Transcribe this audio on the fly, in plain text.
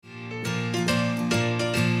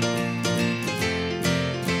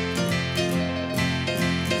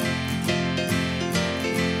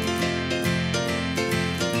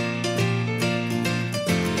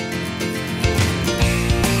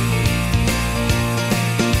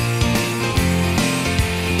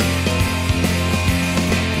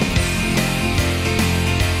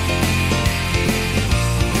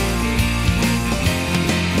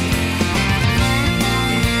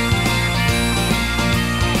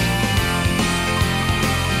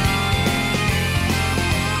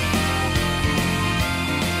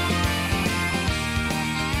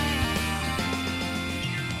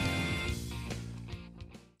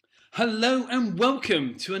Hello and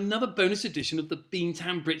welcome to another bonus edition of the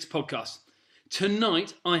Beantown Brits podcast.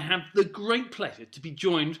 Tonight I have the great pleasure to be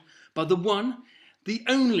joined by the one, the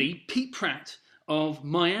only Pete Pratt of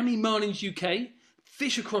Miami Marlins UK,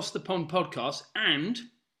 Fish Across the Pond podcast, and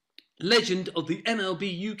legend of the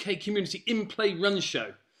MLB UK Community In Play Run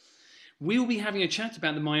show. We'll be having a chat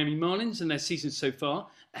about the Miami Marlins and their season so far,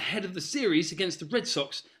 ahead of the series against the Red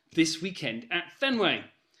Sox this weekend at Fenway.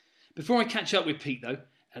 Before I catch up with Pete though,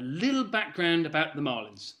 a little background about the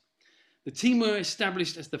Marlins. The team were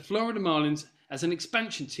established as the Florida Marlins as an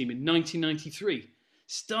expansion team in 1993,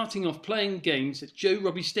 starting off playing games at Joe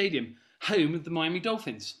Robbie Stadium, home of the Miami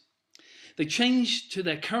Dolphins. They changed to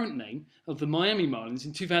their current name of the Miami Marlins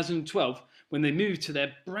in 2012 when they moved to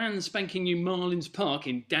their brand spanking new Marlins Park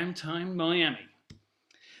in downtown Miami.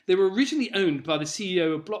 They were originally owned by the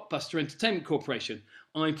CEO of Blockbuster Entertainment Corporation.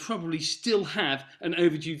 I probably still have an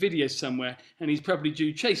overdue video somewhere, and he's probably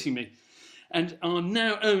due chasing me, and are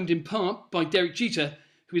now owned in part by Derek Jeter,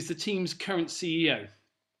 who is the team's current CEO.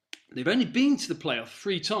 They've only been to the playoff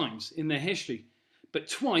 3 times in their history, but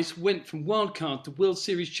twice went from wildcard to World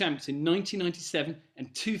Series champs in 1997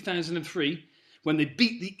 and 2003, when they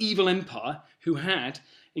beat the Evil Empire, who had,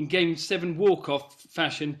 in Game 7 walk-off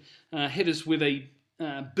fashion, hit us with a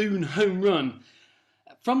Boone home run.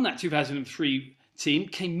 From that 2003 team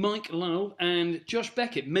came Mike Lowell and Josh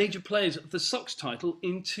Beckett, major players of the Sox title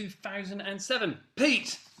in 2007.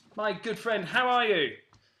 Pete, my good friend, how are you?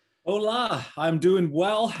 Hola, I'm doing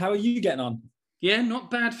well. How are you getting on? Yeah, not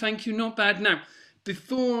bad, thank you, not bad. Now,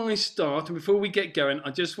 before I start and before we get going, I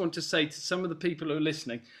just want to say to some of the people who are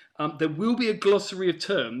listening, there will be a glossary of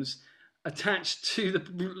terms attached to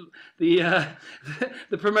the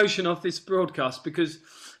promotion of this broadcast, because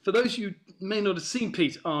for those who may not have seen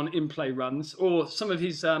Pete on in-play runs or some of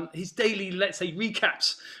his daily, let's say,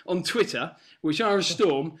 recaps on Twitter, which are a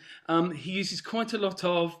storm, he uses quite a lot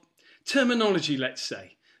of terminology, let's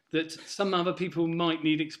say, that some other people might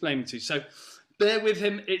need explaining to. So bear with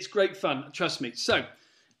him, it's great fun, trust me. So,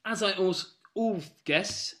 as I ask all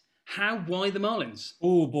guests, why the Marlins?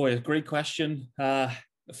 Oh boy, great question.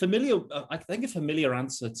 I think a familiar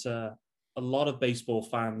answer to a lot of baseball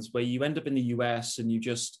fans, where you end up in the US and you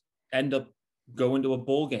just end up going to a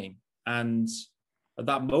ball game, and at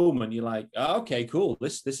that moment you're like, oh, okay, cool,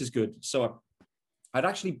 this is good. So I'd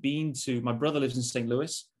actually been to, my brother lives in St.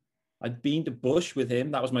 Louis. I'd been to Busch with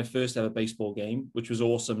him. That was my first ever baseball game, which was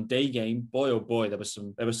awesome. Day game, boy oh boy, there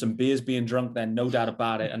was some beers being drunk then, no doubt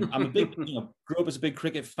about it. And I'm a big, grew up as a big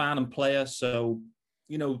cricket fan and player, so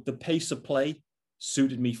the pace of play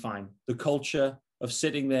suited me fine. The culture of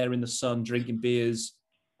sitting there in the sun, drinking beers,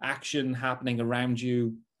 action happening around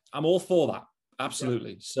you, I'm all for that.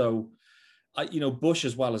 Absolutely. Yeah. So, Busch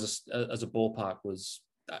as well as a ballpark was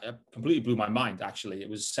completely blew my mind. Actually, it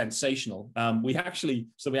was sensational. We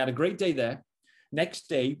had a great day there. Next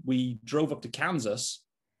day, we drove up to Kansas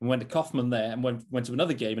and went to Kaufman there, and went to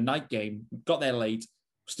another game, a night game. Got there late,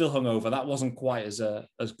 still hungover. That wasn't quite as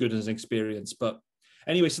good as an experience, but.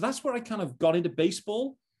 Anyway, so that's where I kind of got into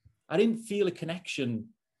baseball. I didn't feel a connection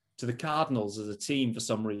to the Cardinals as a team for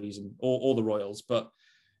some reason, or the Royals. But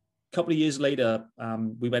a couple of years later,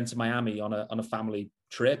 we went to Miami on a family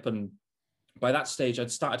trip. And by that stage, I'd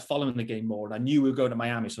started following the game more. And I knew we were going to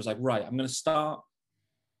Miami. So I was like, right, I'm going to start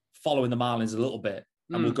following the Marlins a little bit,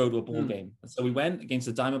 and we'll go to a ball game. And so we went against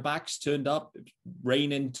the Diamondbacks, turned up,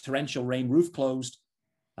 raining, torrential rain, roof closed.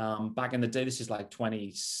 Back in the day, this is like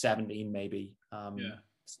 2017 maybe.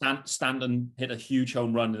 Stanton hit a huge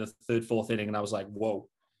home run in the 3rd, 4th inning, and I was like, whoa,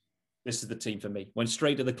 this is the team for me. Went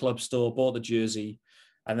straight to the club store, bought the jersey,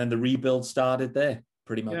 and then the rebuild started there,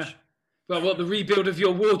 pretty much. Yeah. Well, what, the rebuild of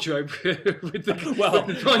your wardrobe with the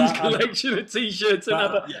Pines collection of T-shirts and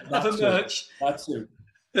other merch? That's true.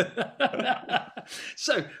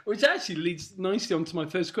 So, which actually leads nicely on to my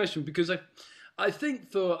first question, because I think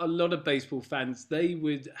for a lot of baseball fans, they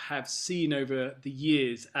would have seen over the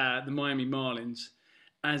years the Miami Marlins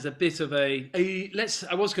as a bit of I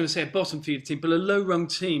was going to say a bottom feeder team, but a low-rung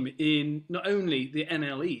team in not only the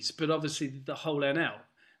NL East, but obviously the whole NL.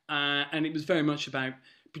 And it was very much about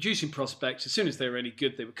producing prospects. As soon as they were any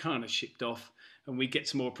good, they were kind of shipped off, and we'd get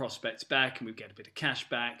some more prospects back, and we'd get a bit of cash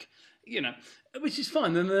back, which is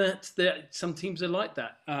fine. And some teams are like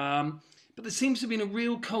that. But there seems to have been a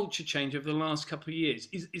real culture change over the last couple of years.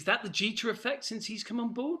 Is that the Jeter effect since he's come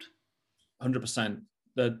on board? 100%.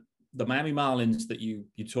 The Miami Marlins that you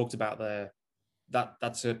talked about there,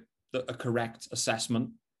 that's a correct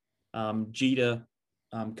assessment. Jeter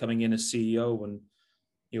coming in as CEO,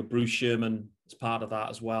 and Bruce Sherman is part of that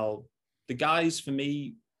as well. The guys, for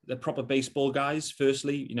me, they're proper baseball guys.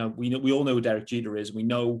 Firstly, we all know who Derek Jeter is. We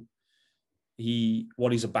know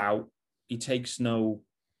what he's about. He takes no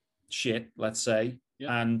shit, let's say,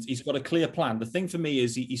 and he's got a clear plan. The thing for me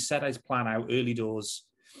is he set his plan out early doors,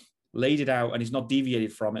 laid it out, and he's not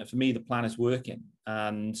deviated from it. For me, the plan is working,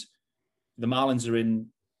 and the Marlins are in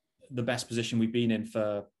the best position we've been in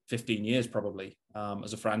for 15 years, probably,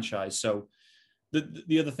 as a franchise. So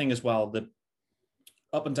the other thing as well, that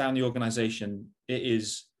up and down the organization, it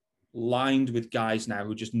is lined with guys now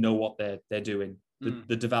who just know what they're doing.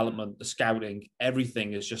 The development, the scouting,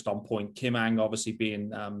 everything is just on point. Kim Ang obviously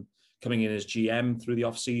being coming in as GM through the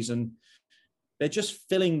off season. They're just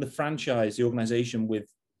filling the franchise, the organization, with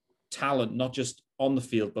talent, not just on the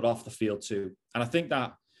field, but off the field too. And I think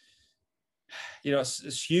that,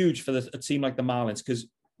 it's huge for a team like the Marlins, because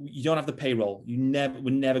you don't have the payroll. We're never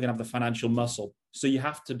going to have the financial muscle. So you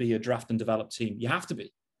have to be a draft and develop team. You have to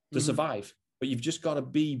be to survive, but you've just got to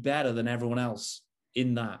be better than everyone else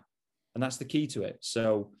in that. And that's the key to it.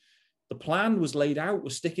 So the plan was laid out. We're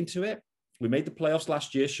sticking to it. We made the playoffs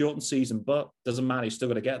last year, shortened season, but doesn't matter. You still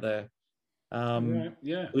got to get there.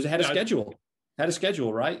 It was ahead of schedule. Ahead of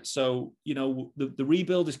schedule, right? So, the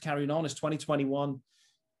rebuild is carrying on. It's 2021.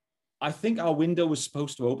 I think our window was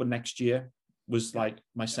supposed to open next year, was like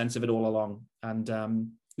my sense of it all along.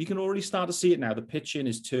 And we can already start to see it now. The pitching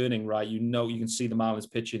is turning, right? You can see the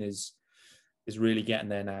Marlins pitching is really getting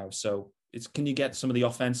there now. So can you get some of the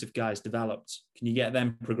offensive guys developed? Can you get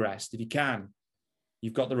them progressed? If you can,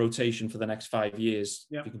 you've got the rotation for the next 5 years.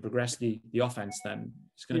 If you can progress the offense, then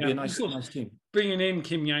it's going to be a nice team. Bringing in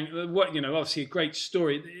Kim Yang, obviously a great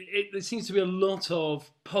story. There seems to be a lot of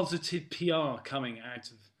positive PR coming out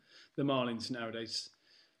of the Marlins nowadays.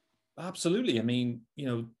 Absolutely. I mean,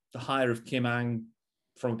 the hire of Kim Ang,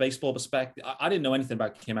 from a baseball perspective, I didn't know anything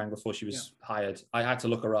about Kim Ang before she was hired. I had to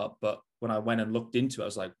look her up, but when I went and looked into it, I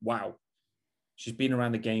was like, wow, she's been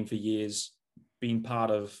around the game for years, been part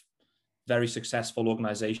of very successful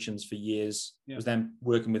organizations for years. Was then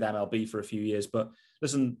working with MLB for a few years. But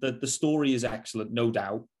listen, the story is excellent, no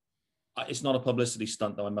doubt. It's not a publicity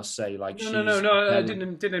stunt, though, I must say. No. I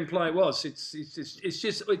didn't imply it was. It's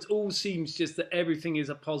just it all seems just that everything is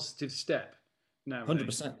a positive step now.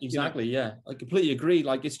 100%, exactly. Yeah, I completely agree.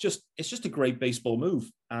 Like it's just a great baseball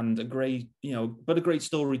move and a great but a great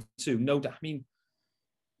story too. No doubt. I mean,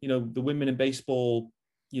 the women in baseball,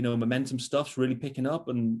 momentum stuff's really picking up,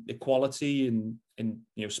 and equality and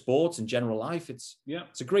sports and general life. It's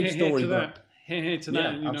a great story. Here to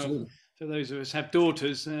that. Absolutely. For those of us who have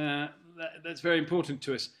daughters, that's very important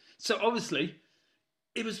to us. So obviously,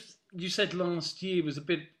 you said last year was a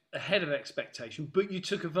bit ahead of expectation, but you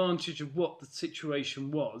took advantage of what the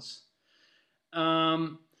situation was.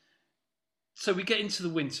 So we get into the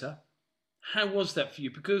winter. How was that for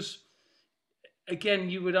you? Because again,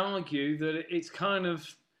 you would argue that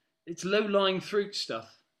it's low-lying fruit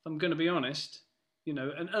stuff. I'm going to be honest.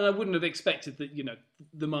 And I wouldn't have expected that,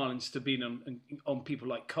 the Marlins to be on people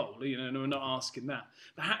like Cole, and we're not asking that.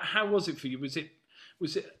 But how was it for you? Was it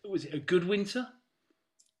a good winter?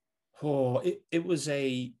 Oh, it was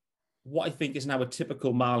what I think is now a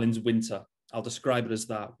typical Marlins winter. I'll describe it as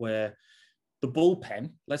that, where the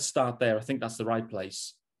bullpen, let's start there. I think that's the right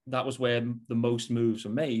place. That was where the most moves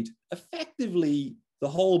were made. Effectively, the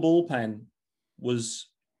whole bullpen was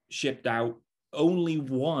shipped out. Only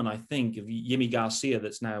one, I think, of Yimi Garcia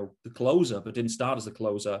that's now the closer, but didn't start as the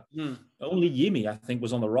closer. Only Yimi, I think,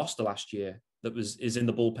 was on the roster last year that is in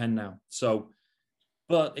the bullpen now. So,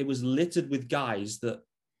 but it was littered with guys that,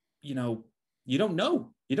 you don't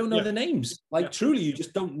know. You don't know their names. Truly, you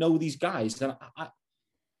just don't know these guys. And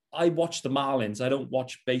I watch the Marlins. I don't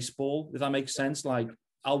watch baseball, if that makes sense.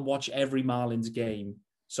 I'll watch every Marlins game.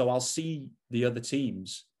 So I'll see the other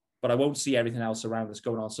teams, but I won't see everything else around that's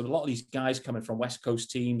going on. So a lot of these guys coming from West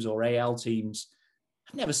Coast teams or AL teams,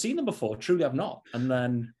 I've never seen them before. Truly, I've not. And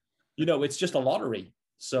then, it's just a lottery.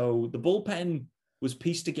 So the bullpen was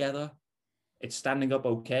pieced together. It's standing up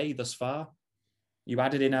okay thus far. You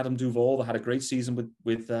added in Adam Duvall, that had a great season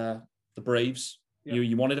with the Braves.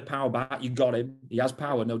 You wanted a power bat, you got him. He has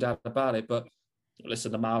power, no doubt about it. But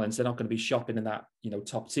listen, the Marlins, they're not going to be shopping in that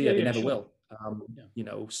top tier. They never will.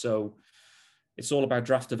 So it's all about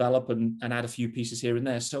draft, develop, and add a few pieces here and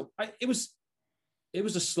there. So it was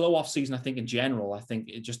a slow off season, I think, in general. I think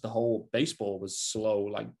the whole baseball was slow.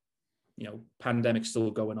 Pandemic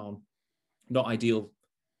still going on. Not ideal,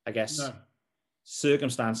 I guess. No.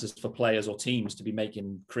 Circumstances for players or teams to be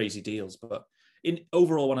making crazy deals. But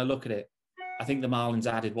overall, when I look at it, I think the Marlins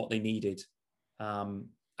added what they needed. And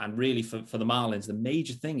really for the Marlins, the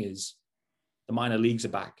major thing is the minor leagues are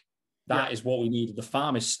back. That is what we needed. The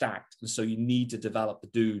farm is stacked. And so you need to develop the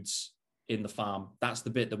dudes in the farm. That's the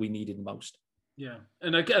bit that we needed the most. Yeah,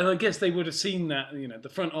 and I guess they would have seen that. The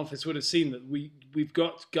front office would have seen that we've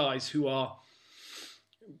got guys who are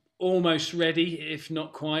almost ready, if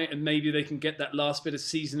not quite, and maybe they can get that last bit of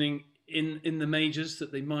seasoning in the majors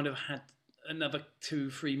that they might have had another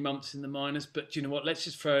 2-3 months in the minors. But you know what? Let's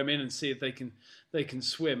just throw them in and see if they can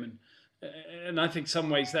swim. And I think some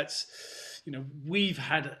ways that's, we've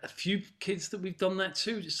had a few kids that we've done that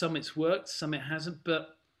to. Some it's worked, some it hasn't,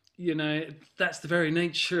 but that's the very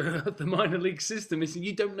nature of the minor league system. Is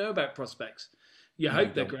you don't know about prospects. You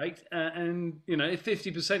hope they're great, and if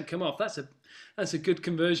 50% come off, that's a good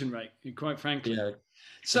conversion rate, quite frankly. Yeah.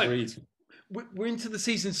 So agreed. We're into the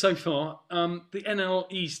season so far. The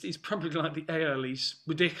NL East is probably like the AL East,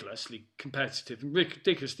 ridiculously competitive and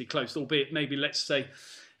ridiculously close, albeit maybe, let's say,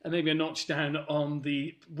 maybe a notch down on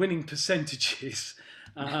the winning percentages.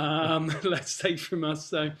 Let's say from us.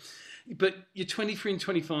 So, but you're 23 and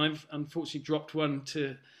 25. Unfortunately, dropped one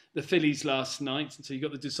to the Phillies last night, and so you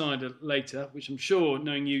got the decider later, which I'm sure,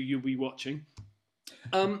 knowing you'll be watching.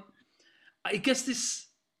 I guess this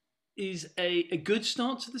is a good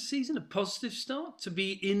start to the season, a positive start, to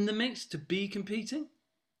be in the mix, to be competing?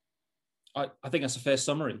 I think that's a fair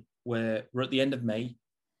summary. We're at the end of May.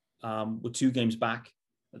 We're 2 games back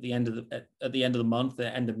at the end of the month,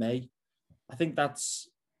 the end of May. I think that's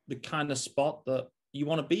the kind of spot that you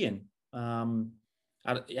want to be in.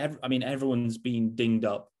 Everyone's been dinged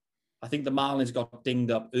up. I think the Marlins got dinged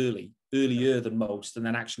up earlier than most, and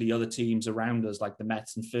then actually other teams around us, like the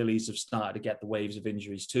Mets and Phillies, have started to get the waves of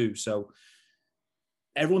injuries too. So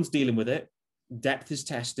everyone's dealing with it. Depth is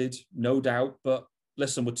tested, no doubt. But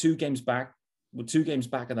listen, we're 2 games back. We're 2 games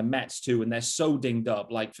back of the Mets too, and they're so dinged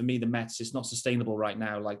up. Like, for me, the Mets, it's not sustainable right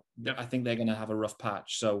now. Like, I think they're going to have a rough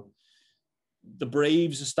patch. So the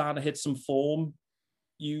Braves are starting to hit some form.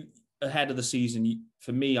 Ahead of the season,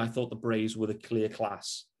 for me, I thought the Braves were the clear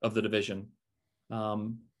class of the division.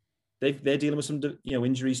 They're dealing with some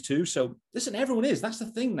injuries too. So listen, everyone is. That's the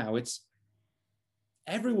thing now.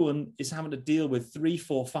 Everyone is having to deal with 3,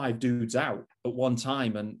 4, 5 dudes out at one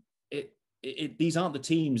time, and these aren't the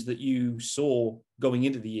teams that you saw going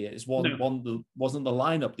into the year. It wasn't the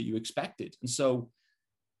lineup that you expected, and so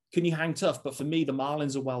can you hang tough? But for me, the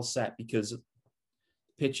Marlins are well set because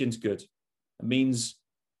pitching's good. It means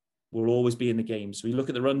we'll always be in the game. So you look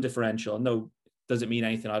at the run differential. No, does it mean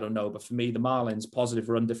anything? I don't know. But for me, the Marlins, positive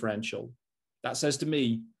run differential. That says to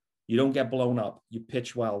me, you don't get blown up. You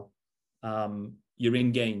pitch well. You're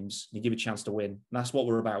in games. You give a chance to win. And that's what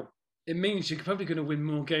we're about. It means you're probably going to win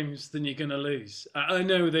more games than you're going to lose. I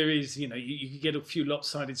know there is, you can get a few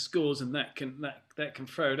lopsided scores, and that can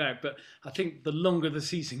throw it out. But I think the longer the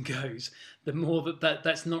season goes, the more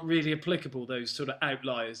that's not really applicable. Those sort of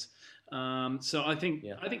outliers. So I think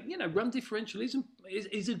run differential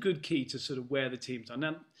is a good key to sort of where the teams are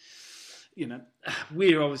now.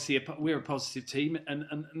 We're obviously we're a positive team,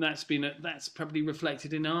 and that's probably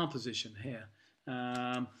reflected in our position here.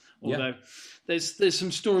 Although there's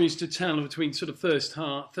some stories to tell between sort of first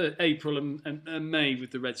half, April and May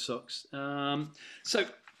with the Red Sox. So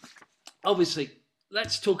obviously,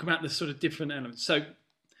 let's talk about the sort of different elements. So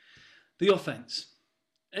the offense.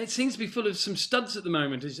 It seems to be full of some studs at the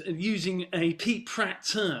moment, using a Pete Pratt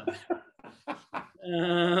term.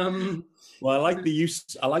 Well, I like the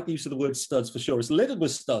use of the word studs for sure. It's littered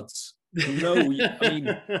with studs. The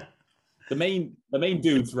main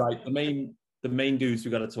dudes, right? The main dudes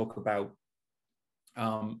we got to talk about.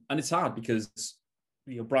 And it's hard because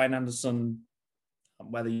Brian Anderson,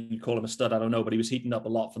 whether you call him a stud, I don't know, but he was heating up a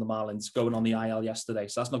lot for the Marlins, going on the IL yesterday.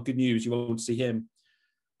 So that's not good news. You won't see him.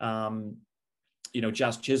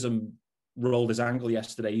 Jazz Chisholm rolled his ankle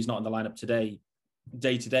yesterday. He's not in the lineup today.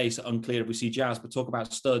 Day to day, so unclear if we see Jazz. But talk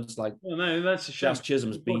about studs like. Well, no, that's a shame. Jazz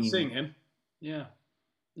Chisholm's been seeing him. Yeah,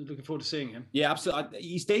 looking forward to seeing him. Yeah, absolutely.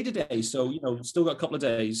 He's day to day, so still got a couple of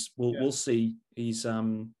days. We'll see. He's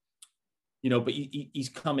but he's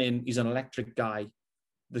come in. He's an electric guy,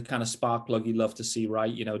 the kind of spark plug you love to see,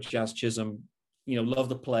 right? Jazz Chisholm. Love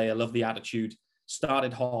the player, love the attitude.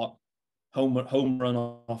 Started hot. Home run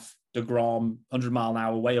off DeGrom,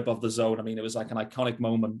 100-mile-an-hour, way above the zone. I mean, it was like an iconic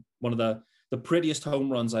moment. One of the prettiest home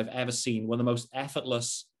runs I've ever seen. One of the most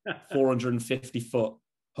effortless 450-foot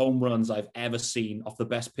home runs I've ever seen off the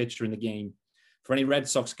best pitcher in the game. For any Red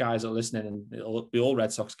Sox guys that are listening, and it'll be all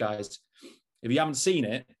Red Sox guys, if you haven't seen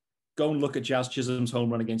it, go and look at Jazz Chisholm's home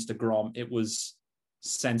run against DeGrom. It was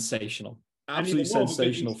sensational. Absolutely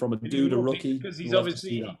sensational from a dude, a rookie. Because he's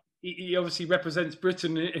he obviously represents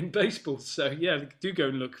Britain in baseball. So, yeah, do go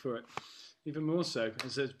and look for it. Even more so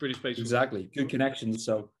as British baseball. Exactly. Good connections.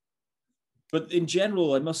 So, but in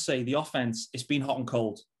general, I must say the offense, it's been hot and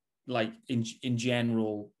cold. like in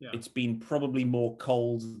general, Yeah. it's been probably more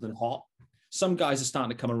cold than hot. Some guys are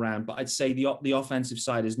starting to come around, but I'd say the offensive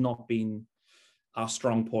side has not been our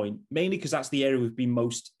strong point, mainly because that's the area we've been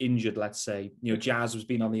most injured, let's say. Jazz has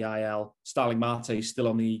been on the IL. Starling Marte is still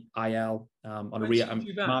on the IL. On a rehab.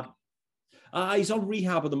 He's on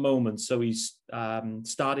rehab at the moment, so he's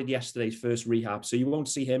started yesterday's first rehab, so you won't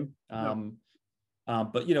see him. No.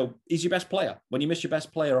 But he's your best player. When you miss your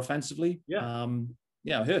best player offensively, it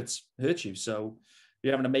hurts you. So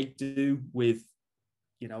you're having to make do with,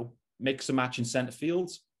 mix and match in center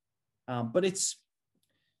field. But it's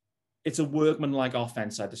a workman-like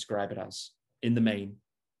offense, I describe it as, in the main.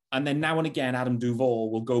 And then now and again, Adam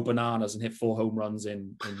Duvall will go bananas and hit 4 home runs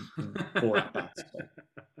in 4 at-bats.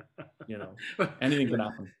 So, anything can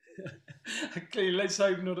happen. Clearly, let's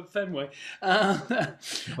hope not at Fenway.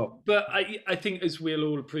 But I think, as we'll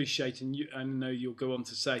all appreciate, and I know you'll go on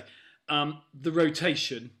to say, the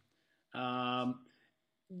rotation,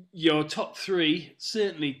 your top 3,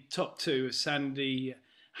 certainly top 2 are Sandy.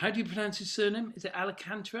 How do you pronounce his surname? Is it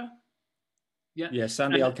Alcantara? Yeah,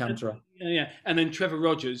 Sandy Alcantara. And then Trevor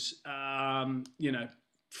Rogers.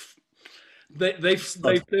 They're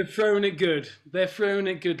throwing it good. They're throwing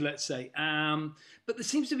it good, let's say. But there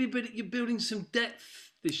seems to be you're building some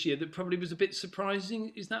depth this year that probably was a bit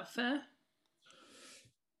surprising. Is that fair?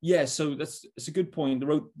 Yeah, so it's a good point.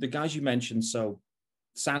 The guys you mentioned. So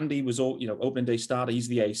Sandy was opening day starter. He's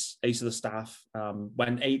the ace of the staff.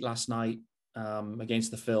 Went 8 last night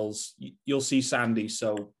against the Phils. You'll see Sandy.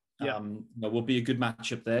 So will be a good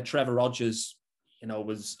matchup there. Trevor Rogers,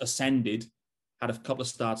 was ascended, had a couple of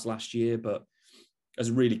starts last year, but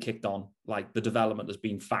has really kicked on. Like, the development has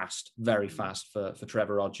been fast, very fast for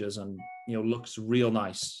Trevor Rogers, and looks real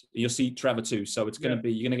nice. You'll see Trevor too, so it's going to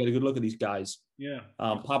be, you're going to get a good look at these guys. Yeah.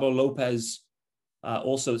 Pablo Lopez,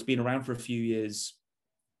 also, has been around for a few years.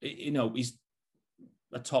 He's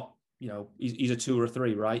a top. He's a 2 or a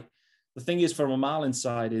 3, right? The thing is, from a Marlins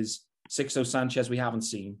side, is Sixto Sanchez we haven't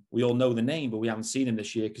seen. We all know the name, but we haven't seen him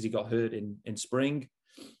this year because he got hurt in spring.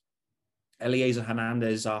 Eliezer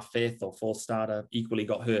Hernandez, our 5th or 4th starter, equally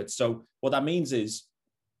got hurt. So what that means is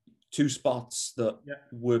 2 spots that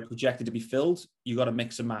were projected to be filled, you got to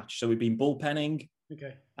mix and match. So we've been bullpenning.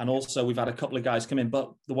 Okay. And also we've had a couple of guys come in.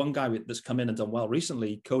 But the one guy that's come in and done well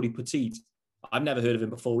recently, Cody Petit, I've never heard of him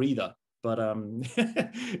before either. But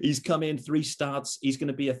he's come in 3 starts. He's going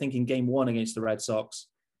to be, I think, in game 1 against the Red Sox.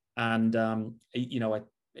 And,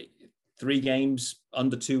 3 games,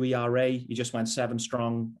 under 2 ERA. He just went 7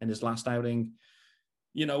 strong in his last outing.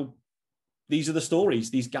 These are the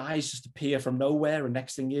stories. These guys just appear from nowhere. And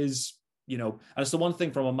next thing is, and it's the one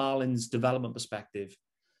thing from a Marlins development perspective,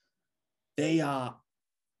 they're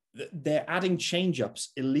adding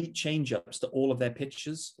change-ups, elite change-ups to all of their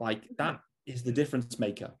pitches. Like, that is the difference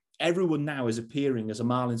maker. Everyone now is appearing as a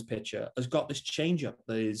Marlins pitcher has got this change-up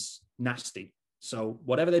that is nasty. So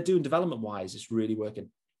whatever they're doing development-wise, it's really working.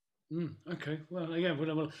 Okay. Well,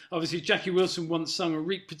 again, obviously Jackie Wilson once sung a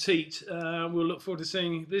Rick Petite. We'll look forward to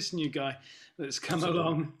seeing this new guy that's come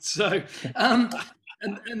along. So, and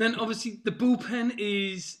then obviously the bullpen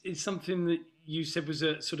is something that you said was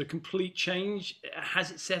a sort of complete change. Has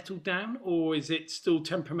it settled down, or is it still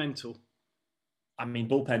temperamental? I mean,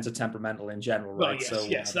 bullpens are temperamental in general, right? Well,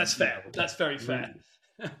 yes, that's fair. That's very fair.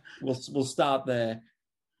 We'll start there.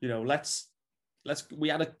 We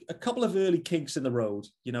had a couple of early kinks in the road.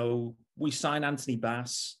 We signed Anthony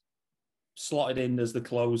Bass, slotted in as the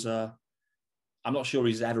closer. I'm not sure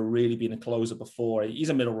he's ever really been a closer before. He's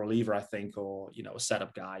a middle reliever, I think, or, a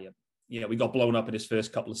setup guy. We got blown up in his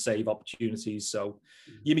first couple of save opportunities. So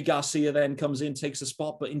Yimi Garcia then comes in, takes a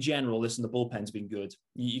spot. But in general, listen, the bullpen's been good.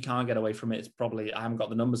 You can't get away from it. It's probably, I haven't got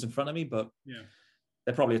the numbers in front of me, but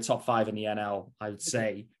they're probably a top 5 in the NL, I would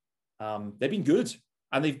say. They've been good.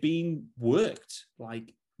 And they've been worked.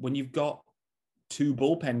 Like, when you've got 2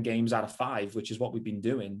 bullpen games out of 5, which is what we've been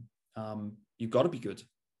doing, you've got to be good.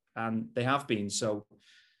 And they have been. So,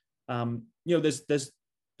 there's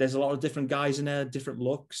a lot of different guys in there, different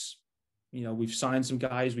looks. We've signed some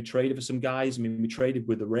guys. We traded for some guys. I mean, we traded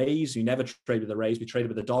with the Rays. You never trade with the Rays. We traded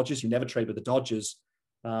with the Dodgers. You never trade with the Dodgers.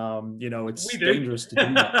 It's dangerous to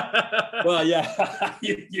do that. Well, yeah,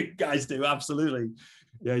 you guys do. Absolutely.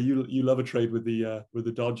 Yeah, you love a trade with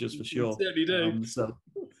the Dodgers for sure. You certainly do.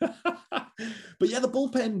 But yeah, the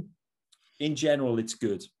bullpen in general, it's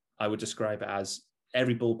good. I would describe it as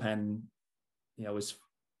every bullpen, is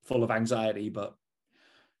full of anxiety. But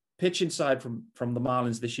pitching side from the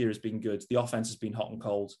Marlins this year has been good. The offense has been hot and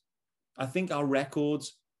cold. I think our record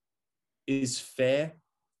is fair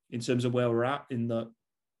in terms of where we're at. In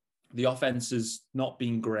the offense has not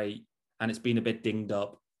been great, and it's been a bit dinged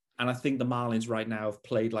up. And I think the Marlins right now have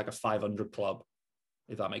played like a 500 club,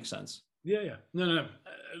 if that makes sense. Yeah. No.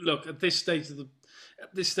 Look, at this stage of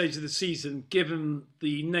the season, given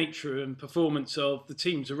the nature and performance of the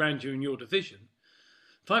teams around you in your division,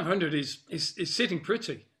 500 is sitting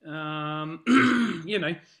pretty. You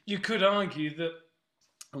could argue that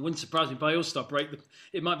it wouldn't surprise me by All-Star break.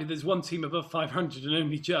 It might be there's one team above 500 and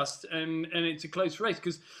only just, and it's a close race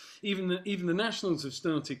because even the Nationals have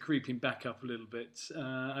started creeping back up a little bit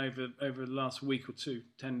over the last week or two,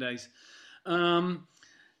 10 days.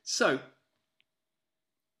 So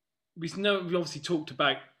we've obviously talked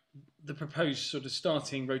about the proposed sort of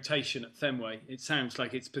starting rotation at Fenway. It sounds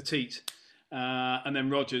like it's Petit, and then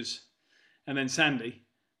Rogers, and then Sandy.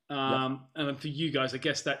 And for you guys, I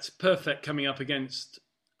guess that's perfect coming up against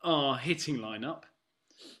our hitting lineup.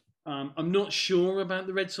 I'm not sure about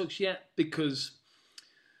the Red Sox yet because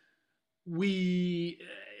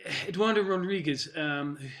Eduardo Rodriguez,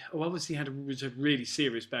 who obviously was a really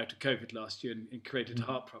serious bout of COVID last year and created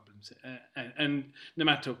heart problems. And no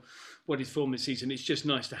matter what his form this season, it's just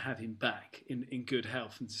nice to have him back in good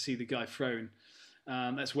health and to see the guy thrown.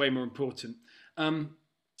 That's way more important.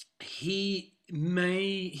 He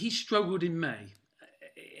struggled in May.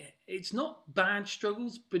 It's not bad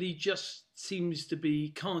struggles, but he just seems to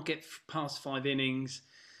can't get past 5 innings,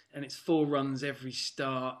 and it's 4 runs every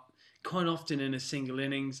start, quite often in a single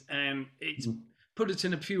innings, and it's put us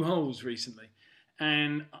in a few holes recently.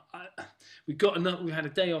 And we've had a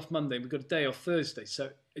day off Monday, we've got a day off Thursday, so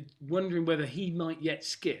wondering whether he might yet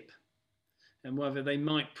skip and whether they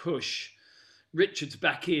might push Richards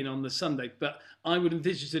back in on the Sunday. But I would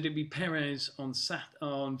envisage that it'd be Perez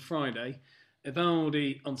on Friday,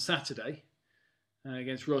 Evaldi on Saturday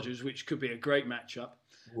against Rogers, which could be a great matchup.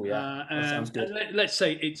 Oh, yeah. That sounds good. Let's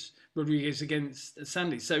say it's Rodriguez against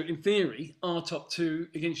Sandy. So in theory, our top 2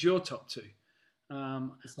 against your top 2.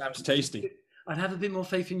 Sounds tasty. I'd have a bit more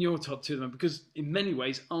faith in your top 2 then, because in many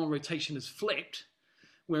ways our rotation has flipped,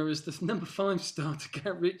 whereas the number 5 starter,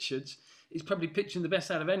 Garrett Richards, is probably pitching the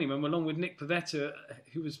best out of anyone, along with Nick Pivetta,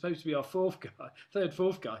 who was supposed to be our fourth guy.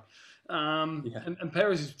 And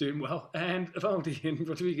Perez is doing well, and Evaldi and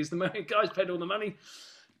Rodriguez, the guys paid all the money.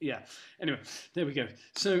 Yeah. Anyway, there we go.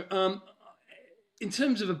 So, in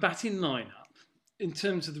terms of a batting lineup, in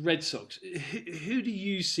terms of the Red Sox, who do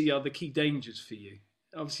you see are the key dangers for you?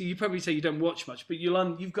 Obviously, you probably say you don't watch much, but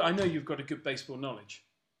I know you've got a good baseball knowledge.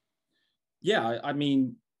 Yeah, I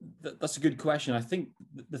mean, that's a good question. I think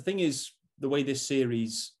the thing is, the way this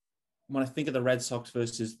series, when I think of the Red Sox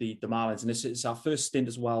versus the Marlins, and it's our first stint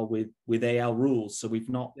as well with AL rules, so we've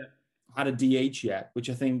not had a DH yet, which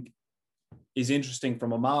I think is interesting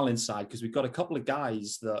from a Marlins side because we've got a couple of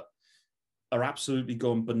guys that are absolutely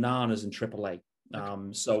going bananas in AAA.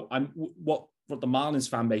 So what the Marlins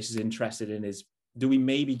fan base is interested in is, do we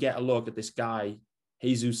maybe get a look at this guy,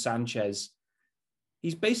 Jesus Sanchez?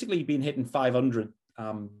 He's basically been hitting 500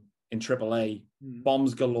 in AAA,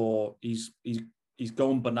 bombs galore. He's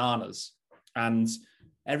going bananas, and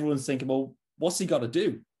everyone's thinking, well, what's he got to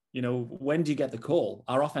do? You know, when do you get the call?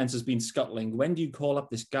 Our offense has been scuttling. When do you call up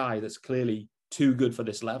this guy that's clearly too good for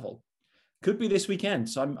this level? Could be this weekend.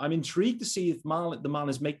 So I'm intrigued to see if the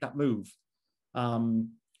Marlins make that move.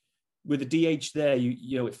 With the DH there,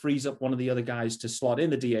 you know, it frees up one of the other guys to slot in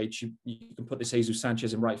the DH. You can put this Jesus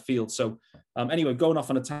Sanchez in right field. So anyway, going off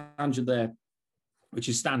on a tangent there, which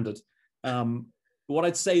is standard. What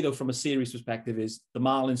I'd say, though, from a series perspective is the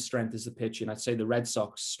Marlins' strength is the pitching. I'd say the Red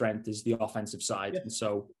Sox' strength is the offensive side. Yeah. And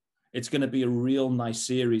so it's going to be a real nice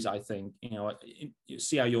series, I think. You know, you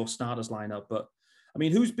see how your starters line up. But, I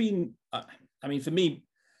mean, for me,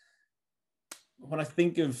 when I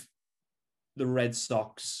think of the Red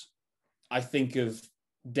Sox, I think of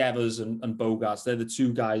Devers and Bogaerts. They're the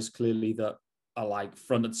 2 guys, clearly, that are, like,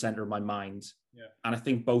 front and center of my mind. Yeah. And I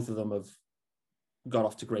think both of them have got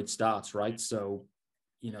off to great starts, right? So,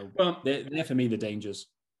 you know, they're for me the dangers.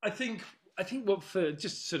 I think what for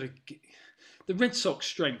just sort of the Red Sox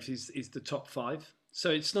strength is the top 5.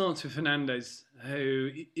 So it starts with Hernandez,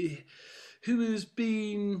 who has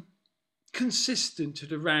been consistent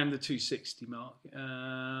at around the 260 mark.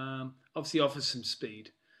 Obviously offers some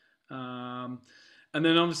speed, and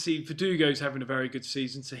then obviously Verdugo's having a very good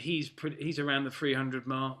season, so he's around the 300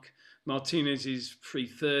 mark. Martinez is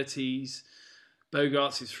 330s.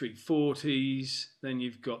 Bogaerts is 340s. Then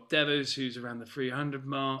you've got Devers, who's around the 300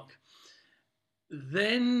 mark.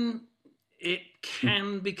 Then it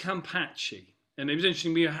can become patchy. And it was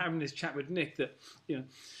interesting, we were having this chat with Nick that, you know,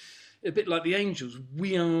 a bit like the Angels,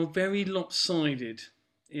 we are very lopsided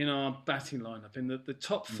in our batting lineup. In the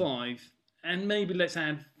top 5, and maybe let's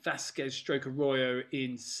add Vasquez / Arroyo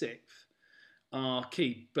in 6th, are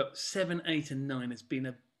key. But 7, 8, and 9 has been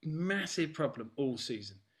a massive problem all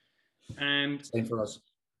season, and Same for us.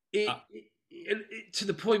 it, Uh, to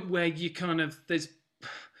the point where you kind of there's,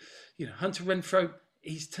 Hunter Renfro,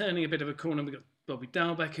 he's turning a bit of a corner. We've got Bobby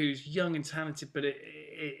Dalbeck, who's young and talented, but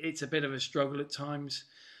it's a bit of a struggle at times.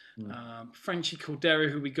 Franchi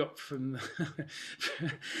Cordero, who we got from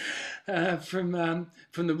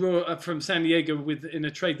from San Diego in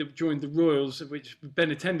a trade that joined the Royals, which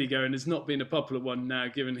Benintendi and has not been a popular one now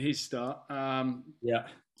given his start. yeah.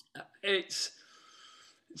 It's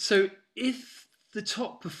so if the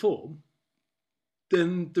top perform,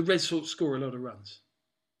 then the Red Sox score a lot of runs.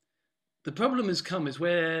 The problem has come is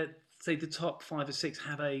where, say, the top 5 or 6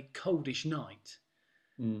 have a coldish night.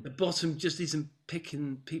 The bottom just isn't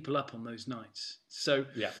picking people up on those nights. So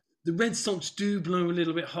the Red Sox do blow a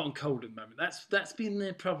little bit hot and cold at the moment. That's been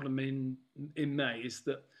their problem in May, is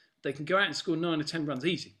that they can go out and score 9 or 10 runs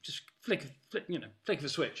easy, just flick of a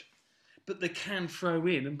switch. But they can throw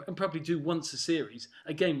in and probably do once a series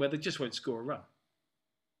a game where they just won't score a run.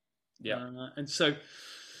 Yeah. And so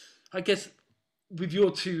I guess with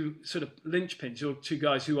your two sort of linchpins, your two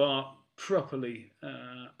guys who are properly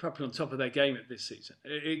on top of their game at this season,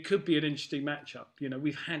 it could be an interesting matchup.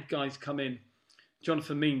 We've had guys come in.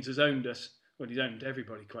 Jonathan Means has owned us. Well, he's owned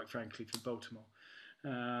everybody, quite frankly, from Baltimore.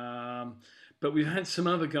 But we've had some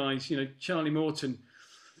other guys. Charlie Morton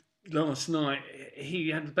last night, he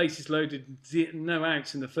had the bases loaded, no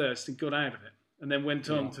outs in the first, and got out of it, and then went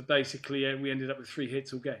on to basically we ended up with 3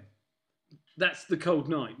 hits all game. That's the cold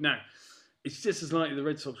night. Now, it's just as likely the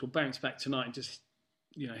Red Sox will bounce back tonight and just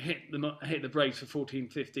hit the Braves for 14,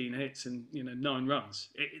 15 hits and 9 runs.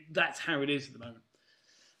 That's how it is at the moment.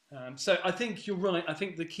 So I think you're right. I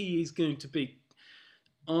think the key is going to be,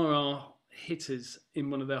 are our hitters in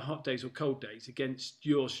one of their hot days or cold days against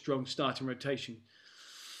your strong starting rotation?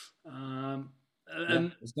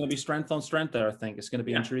 It's going to be strength on strength there. I think it's going to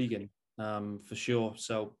be intriguing for sure.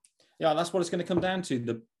 So that's what it's going to come down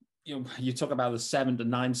to. You talk about the 7 to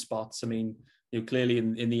 9 spots. I mean, clearly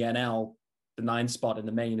in the NL, the 9 spot in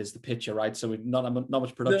the main is the pitcher, right? So we've not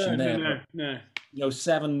much production there. No.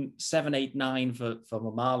 7, 8, 9 for the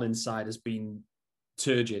Marlins side has been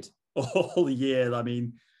turgid all year. I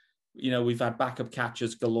mean, we've had backup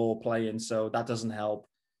catchers galore playing, so that doesn't help.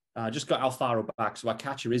 Just got Alfaro back, so our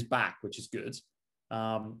catcher is back, which is good.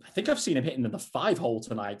 I think I've seen him hitting in the 5 hole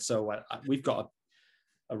tonight. So we've got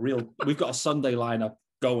a Sunday lineup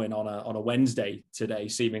going on a Wednesday today.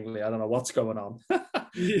 Seemingly, I don't know what's going on.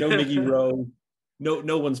 No Miggy Rowe,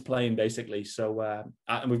 no one's playing basically. So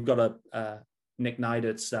and we've got a Nick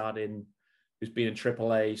Neidert starting, who's been in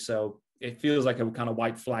AAA. So it feels like a kind of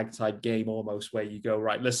white flag type game almost, where you go,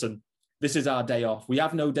 right, listen, this is our day off. We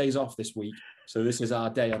have no days off this week, so this is our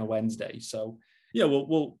day on a Wednesday. So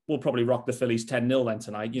we'll probably rock the Phillies 10-0 then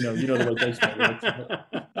tonight. You know the way baseball works.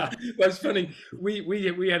 Well, it's funny.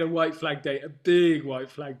 We had a white flag day, a big white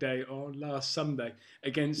flag day on last Sunday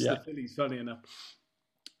against the Phillies. Funny enough,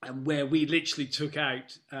 and where we literally took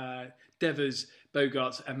out Devers,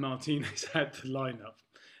 Bogarts, and Martinez at the lineup,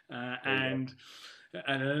 and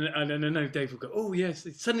I know Dave will go, oh yes.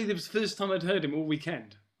 Suddenly, it was the first time I'd heard him all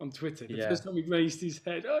weekend on Twitter. The first time he raised his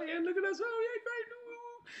head. Oh yeah, look at us! Oh yeah,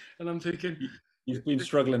 great! And I'm thinking, you've been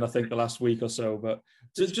struggling, I think, the last week or so. But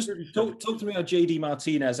just talk to me about JD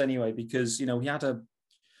Martinez anyway, because he had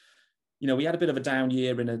a bit of a down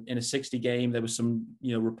year in a 60 game. There was some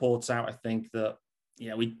reports out, I think, that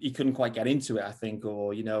he couldn't quite get into it, I think,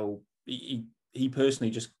 or he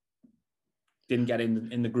personally just didn't get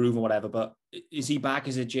in the groove or whatever. But is he back?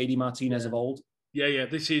 Is it JD Martinez of old? Yeah.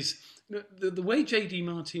 This is the way JD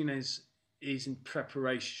Martinez is in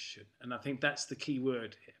preparation, and I think that's the key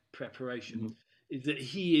word here, preparation, is that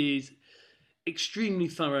he is extremely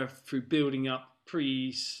thorough through building up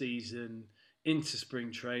pre-season, into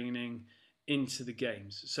spring training, into the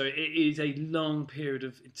games. So it is a long period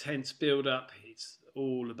of intense build-up. It's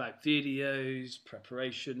all about videos,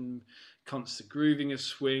 preparation, constant grooving of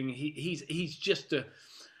swing. He's just a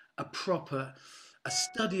proper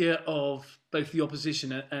studier of both the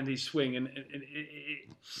opposition and his swing. And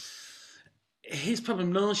his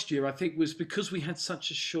problem last year, I think, was because we had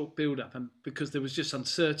such a short build-up and because there was just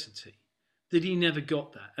uncertainty that he never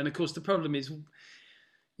got that. And of course, the problem is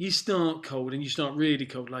you start cold and you start really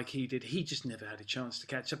cold like he did. He just never had a chance to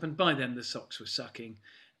catch up. And by then, the Sox were sucking.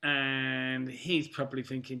 And he's probably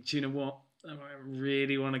thinking, do you know what? I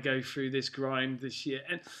really want to go through this grind this year.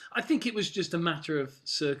 And I think it was just a matter of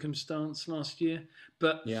circumstance last year.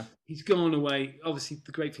 But he's gone away. Obviously,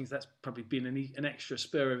 the great thing is that's probably been an extra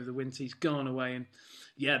spur over the winter. He's gone away. And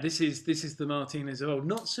this is the Martinez of old.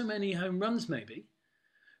 Not so many home runs, maybe.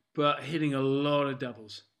 but hitting a lot of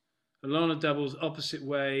doubles, opposite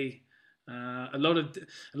way. A lot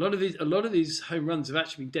of these home runs have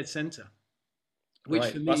actually been dead centre, which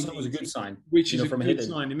Right. for me That's always a means, good sign. which is a From good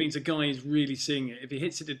hitting. sign. It means a guy is really seeing it. If he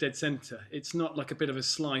hits it at dead centre, it's not like a bit of a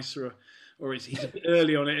slice or he's a bit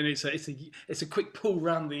early on it and it's a quick pull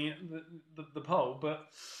round the pole. But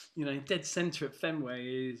dead centre at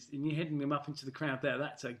Fenway and you're hitting them up into the crowd there.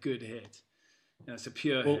 That's a good hit. It's a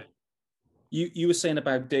pure hit. You were saying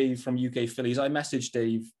about Dave from UK Phillies. I messaged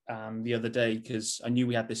Dave the other day because I knew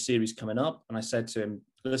we had this series coming up, and I said to him,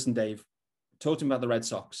 "Listen, Dave, talk to him about the Red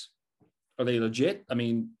Sox. Are they legit? I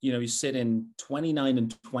mean, he's sitting 29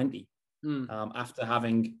 and 20 after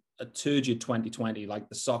having a turgid 2020. Like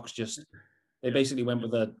the Sox they basically went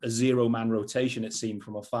with a 0-man rotation, it seemed,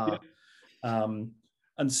 from afar. Yeah.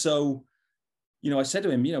 And so, I said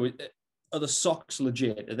to him, are the Sox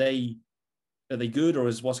legit? Are they good, or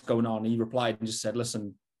is what's going on? And he replied and just said,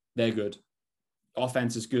 listen, they're good.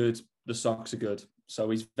 Offense is good. The Sox are good. So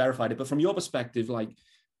he's verified it. But from your perspective, like,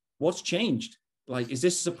 what's changed? Like, is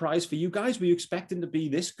this a surprise for you guys? Were you expecting to be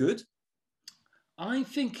this good? I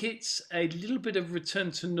think it's a little bit of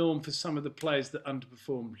return to norm for some of the players that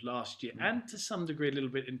underperformed last year and to some degree a little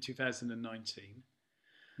bit in 2019.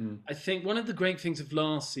 I think one of the great things of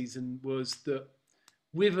last season was that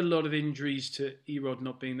with a lot of injuries to Erod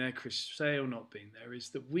not being there, Chris Sale not being there, is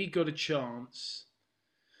that we got a chance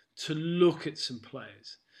to look at some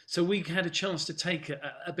players. So we had a chance to take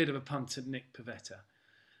a bit of a punt at Nick Pivetta.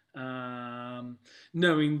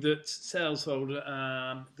 Knowing that Salesfold,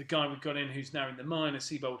 the guy we got in who's now in the minors,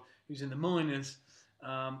 Seabold, who's in the minors,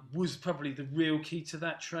 was probably the real key to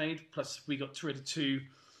that trade. Plus, we got rid of two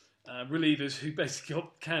relievers who basically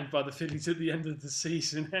got canned by the Phillies at the end of the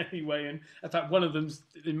season anyway. And in fact, one of them's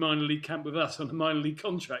in minor league camp with us on a minor league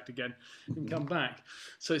contract again and come back.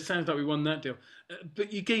 So it sounds like we won that deal.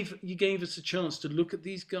 But you gave us a chance to look at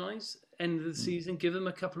these guys end of the season, give them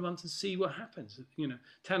a couple of months and see what happens.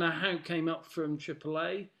 Tanner Houck came up from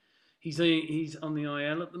AAA. He's on the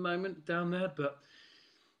IL at the moment down there, but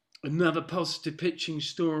another positive pitching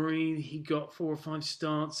story. He got 4 or 5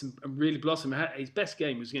 starts and really blossomed. His best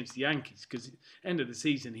game was against the Yankees because end of the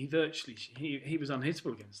season he was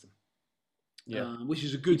unhittable against them. Yeah, which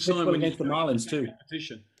is a good sign when against the Marlins too.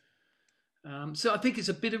 Competition. So I think it's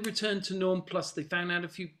a bit of return to norm. Plus, they found out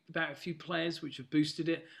about a few players which have boosted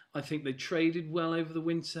it. I think they traded well over the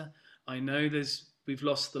winter. I know we've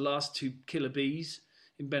lost the last 2 killer bees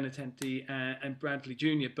in Benintendi and Bradley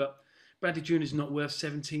Jr., but Bradley Jr. is not worth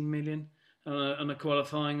 17 million on a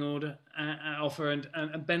qualifying offer, and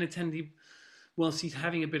Benintendi, whilst he's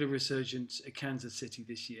having a bit of resurgence at Kansas City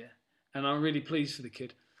this year, and I'm really pleased for the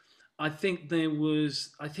kid. I think that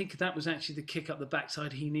was actually the kick up the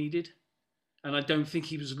backside he needed. And I don't think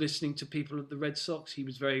he was listening to people at the Red Sox. He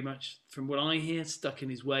was very much, from what I hear, stuck in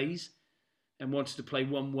his ways and wanted to play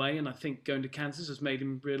one way. And I think going to Kansas has made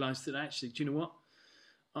him realise that actually, do you know what?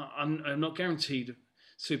 I'm not guaranteed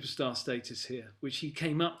superstar status here, which he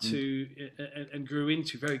came up to and grew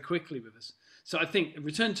into very quickly with us. So I think a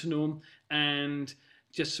return to norm and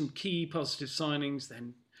just some key positive signings.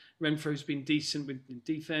 Then Renfro's been decent in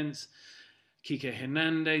defence. Kike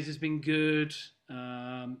Hernandez has been good.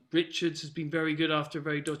 Richards has been very good after a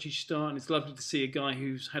very dodgy start, and it's lovely to see a guy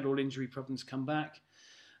who's had all injury problems come back.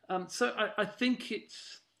 So I think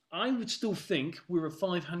I would still think we're a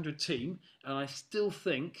 500 team, and I still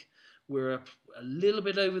think we're a little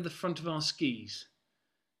bit over the front of our skis.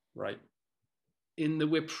 Right. In that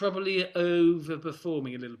we're probably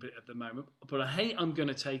overperforming a little bit at the moment, but I'm going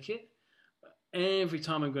to take it. Every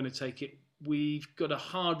time I'm going to take it. We've got a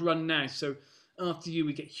hard run now, so after you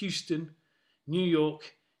we get Houston, New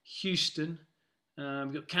York, Houston.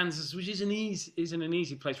 We've got Kansas, which isn't an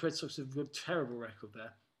easy place. Red Sox have got a terrible record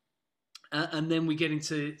there. And then we get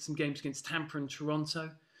into some games against Tampa and Toronto.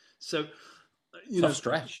 So, tough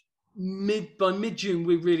stretch. By mid-June,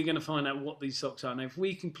 we're really going to find out what these Sox are. Now, if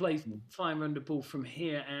we can play 500 ball from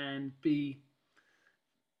here and be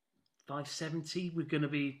 570, we're going to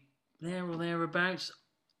be there or thereabouts.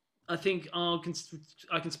 I think I can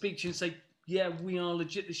speak to you and say, yeah, we are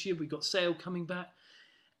legit this year. We've got Sale coming back.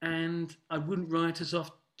 And I wouldn't write us off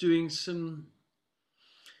doing some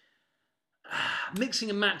mixing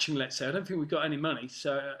and matching, let's say. I don't think we've got any money,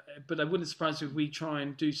 but I wouldn't surprise me if we try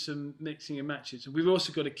and do some mixing and matches. We've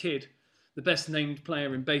also got a kid, the best named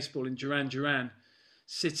player in baseball in Duran Duran,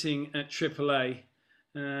 sitting at AAA,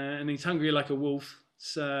 and he's hungry like a wolf.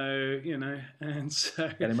 So, and so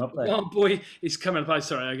get him up there. One boy is coming up.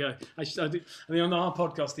 Sorry, I mean, on our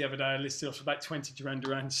podcast the other day, I listed off about 20 Duran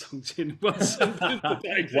Duran songs in one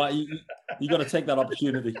sentence. Well, You got to take that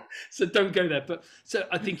opportunity. So don't go there. But so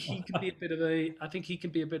I think he can be a bit of a. I think he can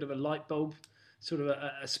be a bit of a light bulb, sort of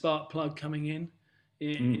a spark plug coming in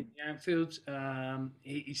the outfield.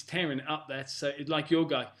 He's tearing it up there. So like your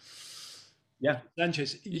guy, Yeah,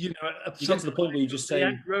 Sanchez. You know, you get to the point where you just they say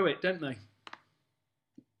outgrow it, don't they?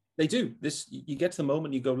 they do. This you get to the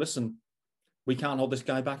moment you go, listen, we can't hold this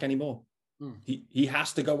guy back anymore. He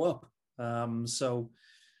has to go up. So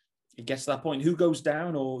it gets to that point. Who goes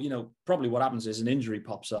down, or probably what happens is an injury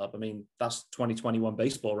pops up. I mean, that's 2021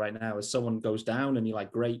 baseball right now. As someone goes down, and you're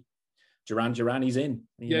like, great, Duran, he's in.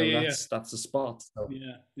 That's the spot. So,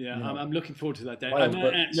 I'm looking forward to that day.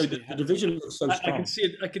 The division looks so strong.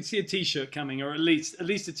 I can see a T-shirt coming, or at least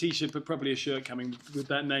a T-shirt, but probably a shirt coming with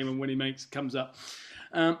that name and when he comes up.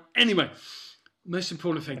 Anyway, most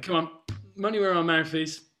important thing. Come on, money where our mouth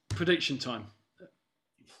is. Prediction time.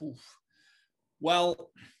 Well,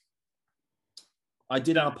 I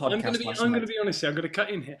did our podcast. I'm going to be honest here. I'm going to cut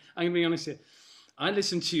in here. I'm going to be honest here. I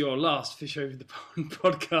listened to your last Fish Over the Pond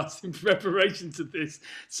podcast in preparation to this,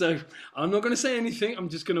 so I'm not going to say anything. I'm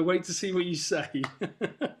just going to wait to see what you say.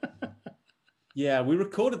 Yeah, we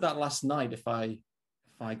recorded that last night. If I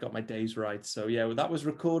got my days right, so yeah, that was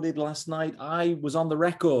recorded last night. I was on the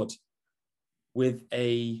record with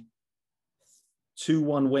a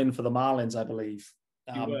 2-1 win for the Marlins, I believe.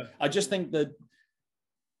 I just think that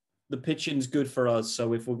the pitching's good for us.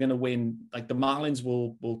 So if we're going to win, like the Marlins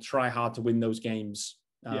will try hard to win those games.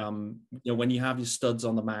 When you have your studs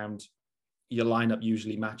on the mound, your lineup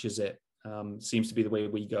usually matches it. Seems to be the way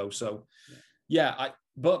we go. So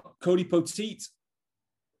but Cody Poteet,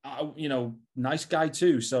 nice guy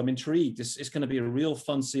too. So I'm intrigued. It's going to be a real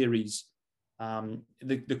fun series.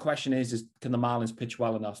 The question is can the Marlins pitch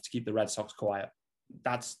well enough to keep the Red Sox quiet?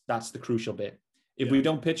 That's the crucial bit. If we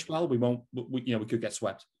don't pitch well, we won't. We could get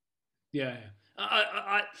swept. Yeah,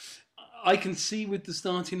 I can see with the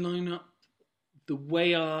starting lineup the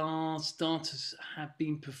way our starters have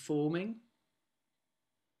been performing.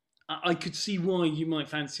 I could see why you might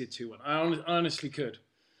fancy a 2-1. I honestly could.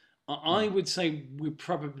 I would say we'd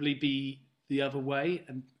probably be the other way,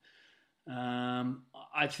 and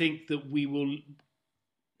I think that we will.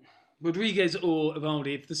 Rodriguez or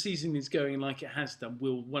Eovaldi, if the season is going like it has done,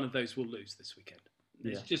 one of those will lose this weekend.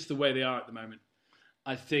 It's just the way they are at the moment.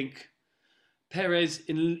 I think Perez,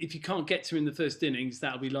 if you can't get to him in the first innings,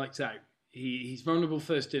 that'll be lights out. He's vulnerable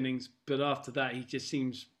first innings, but after that, he just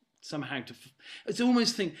seems somehow to. It's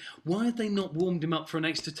almost think, why had they not warmed him up for an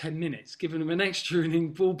extra 10 minutes, given him an extra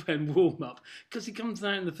inning bullpen warm up? Because he comes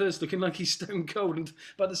out in the first looking like he's stone cold, and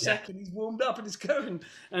by the second he's warmed up and it's going.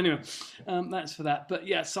 Anyway, that's for that. But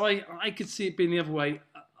yeah, so I could see it being the other way.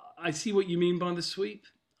 I see what you mean by the sweep,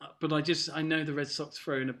 but I know the Red Sox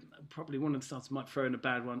probably one of the starters might throw in a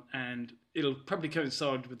bad one, and it'll probably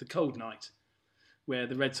coincide with the cold night where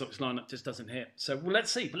the Red Sox lineup just doesn't hit. So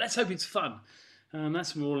let's see, but let's hope it's fun.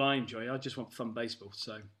 That's all I enjoy. I just want fun baseball.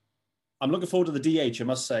 So I'm looking forward to the DH. I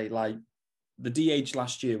must say, like the DH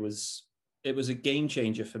last year was a game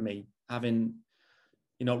changer for me. Having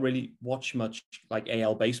not really watched much like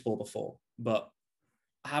AL baseball before, but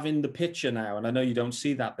having the pitcher now, and I know you don't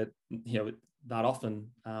see that that often,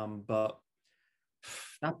 but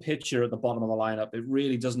that pitcher at the bottom of the lineup, it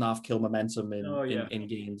really doesn't have kill momentum in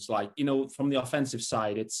games. Like from the offensive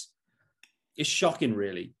side, it's shocking.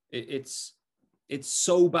 Really, it's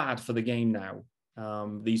so bad for the game now.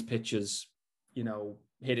 These pitchers,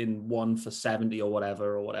 hitting 1 for 70 or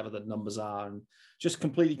whatever the numbers are, and just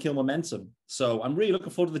completely kill momentum. So I'm really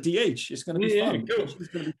looking forward to the DH. It's going to be fun. Cool. It's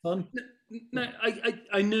going to be fun. No,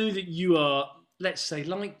 I know that you are, let's say,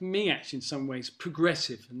 like me, actually, in some ways,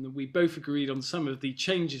 progressive, and that we both agreed on some of the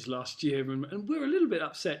changes last year, and we're a little bit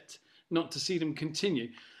upset not to see them continue.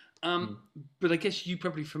 But I guess you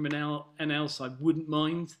probably from an NL side wouldn't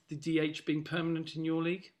mind the DH being permanent in your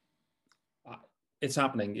league? It's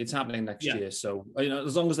happening. It's happening next year. So,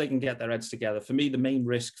 as long as they can get their heads together. For me, the main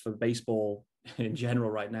risk for baseball in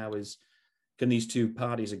general right now is, can these two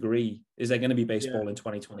parties agree? Is there going to be baseball in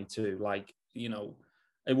 2022? Like,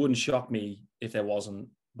 it wouldn't shock me if there wasn't.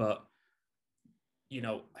 But,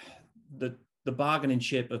 the bargaining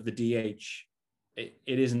chip of the DH, it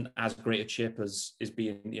isn't as great a chip as is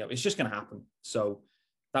being, it's just going to happen. So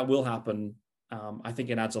that will happen. I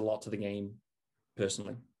think it adds a lot to the game,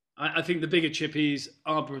 personally. I think the bigger chip is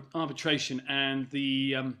arbitration and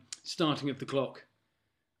the starting of the clock.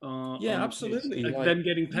 Absolutely. Them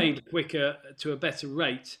getting paid quicker to a better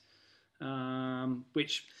rate,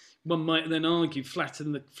 which one might then argue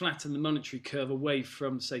flatten the monetary curve away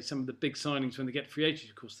from, say, some of the big signings when they get free agents.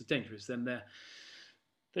 Of course, the danger is then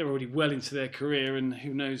they're already well into their career, and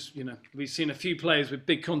who knows? We've seen a few players with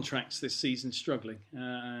big contracts this season struggling,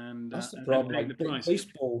 That's the and problem. paying Like the price.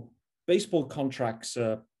 baseball contracts,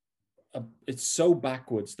 it's so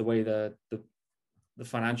backwards the way the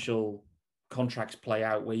financial contracts play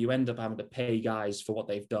out, where you end up having to pay guys for what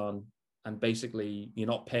they've done, and basically you're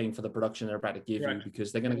not paying for the production they're about to give you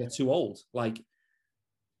because they're going to get too old. Like,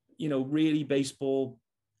 really baseball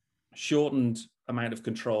shortened amount of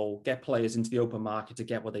control, get players into the open market to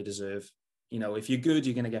get what they deserve. If you're good,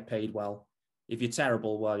 you're going to get paid well. If you're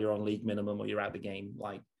terrible, well, you're on league minimum or you're out the game.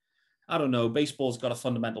 Like, I don't know. Baseball's got a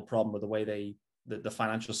fundamental problem with the way the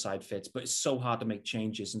financial side fits, but it's so hard to make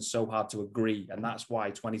changes and so hard to agree. And that's why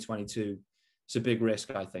 2022 is a big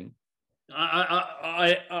risk, I think.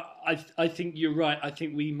 I think you're right. I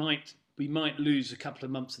think we might lose a couple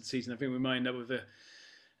of months of the season. I think we might end up with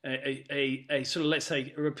a sort of, let's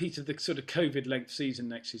say, a repeat of the sort of COVID length season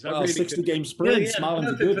next season. Well, 60 game sprints.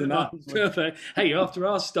 Marlins are good than that. Perfect. Hey, after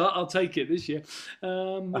our start, I'll take it this year.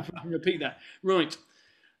 If we can repeat that. Right.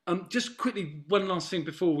 Just quickly, one last thing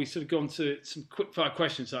before we sort of go on to some quick fire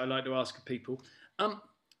questions that I like to ask people.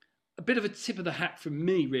 A bit of a tip of the hat from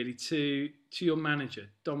me, really, to your manager,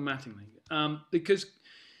 Don Mattingly, because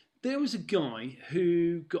there was a guy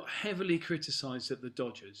who got heavily criticised at the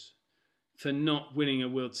Dodgers for not winning a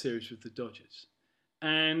World Series with the Dodgers.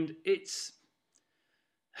 And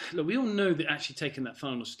look, we all know that actually taking that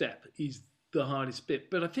final step is the hardest bit.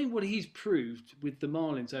 But I think what he's proved with the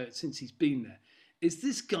Marlins since he's been there is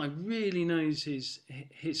this guy really knows his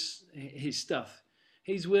stuff.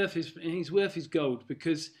 He's worth his gold,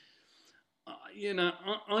 because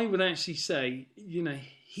I would actually say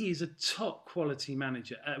he is a top quality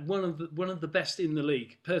manager, one of the best in the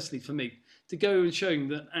league, personally for me. To go and showing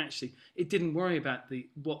that actually it didn't worry about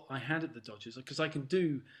what I had at the Dodgers, because I can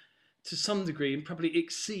do to some degree and probably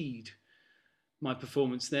exceed my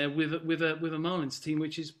performance there with a Marlins team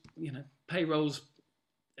which is payroll's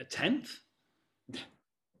a 10th.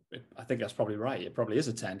 I think that's probably right. It probably is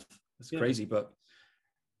a 10th. It's crazy, but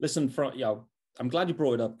listen, I'm glad you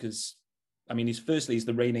brought it up, because he's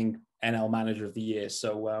the reigning NL Manager of the Year.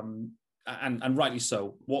 So and rightly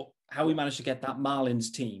so. How we managed to get that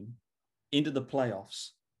Marlins team into the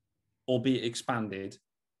playoffs, albeit expanded,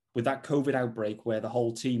 with that COVID outbreak where the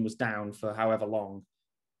whole team was down for however long,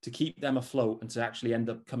 to keep them afloat and to actually end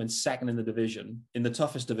up coming second in the division, in the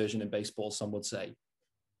toughest division in baseball, some would say.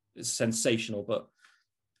 It's sensational. But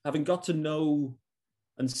having got to know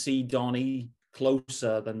and see Donnie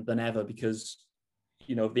closer than ever, because,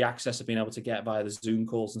 the access of being able to get via the Zoom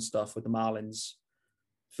calls and stuff with the Marlins,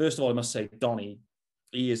 first of all, I must say, Donnie,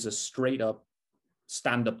 he is a straight up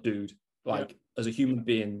stand-up dude. As a human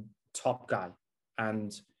being, top guy.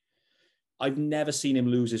 And I've never seen him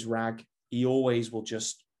lose his rag. He always will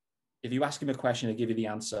just, if you ask him a question, he'll give you the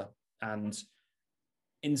answer. And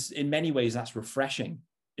in many ways, that's refreshing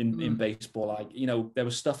in baseball. There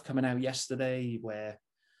was stuff coming out yesterday where,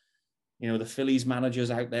 the Phillies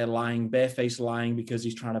manager's out there barefaced lying because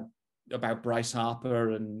he's trying to, about Bryce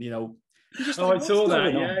Harper, and, I saw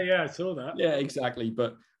that. Yeah, I saw that. Yeah, exactly.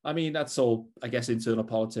 But that's all, I guess, internal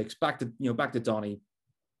politics. Back to Donnie,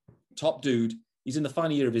 top dude. He's in the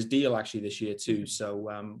final year of his deal actually this year too.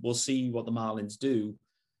 So we'll see what the Marlins do.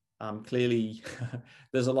 Clearly,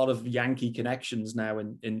 there's a lot of Yankee connections now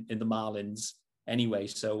in the Marlins anyway.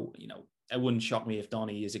 So, it wouldn't shock me if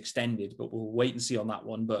Donnie is extended, but we'll wait and see on that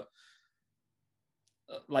one. But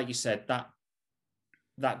like you said,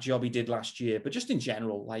 that job he did last year, but just in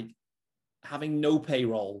general, having no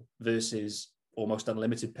payroll versus almost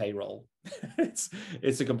unlimited payroll, it's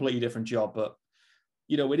a completely different job. But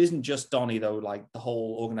it isn't just Donnie though. The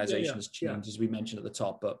whole organization has changed, as we mentioned at the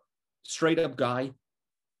top. But straight up guy,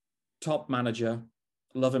 top manager,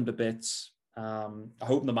 love him to bits. I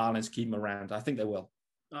hope the Marlins keep him around. I think they will.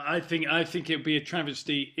 I think it would be a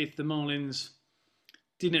travesty if the Marlins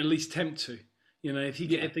didn't at least attempt to.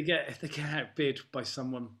 If they get outbid by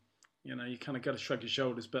someone, you kind of got to shrug your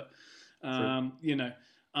shoulders. But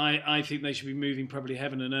I think they should be moving probably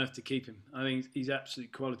heaven and earth to keep him. I think he's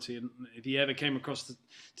absolute quality, and if he ever came across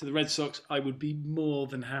to the Red Sox, I would be more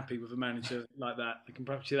than happy with a manager like that. I can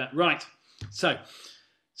promise you that. Right. So,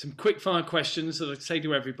 some quick fire questions that I say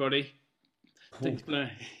to everybody.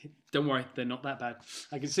 Don't worry, they're not that bad.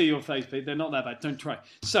 I can see your face, Pete. They're not that bad. Don't try.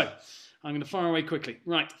 So, I'm going to fire away quickly.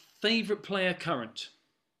 Right. Favourite player current?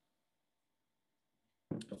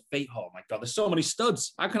 Oh my God, there's so many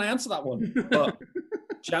studs. How can I answer that one? But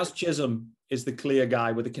Jazz Chisholm is the clear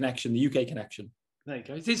guy with the connection, the UK connection. There you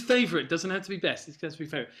go. It's his favourite. It doesn't have to be best. It has to be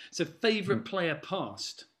favourite. So, favourite player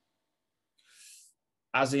past?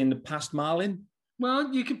 As in past Marlin?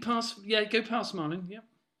 Well, you can pass. Yeah, go past Marlin. Yeah.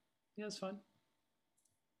 Yeah, that's fine.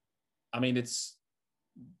 I mean, it's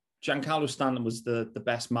Giancarlo Stanton was the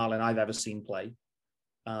best Marlin I've ever seen play,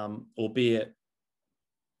 albeit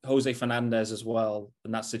Jose Fernandez as well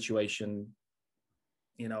in that situation.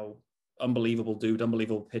 You know, unbelievable dude,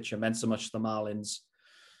 unbelievable pitcher, meant so much to the Marlins.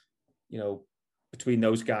 You know, between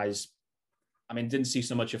those guys, I mean, didn't see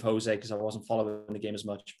so much of Jose because I wasn't following the game as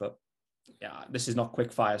much, but yeah, this is not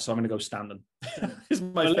quick fire, so I'm going to go Stanton. He's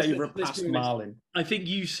my favorite past Marlin. I think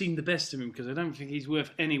you've seen the best of him because I don't think he's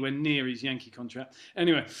worth anywhere near his Yankee contract.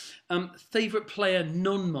 Anyway, favorite player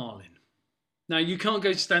non-Marlin. Now you can't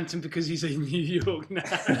go Stanton because he's in New York now.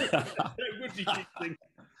 That would be cheating.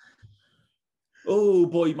 Oh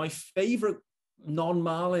boy, my favorite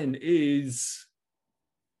non-Marlin is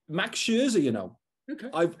Max Scherzer. You know, okay.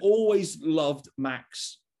 I've always loved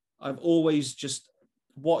Max. I've always just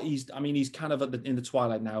he's kind of in the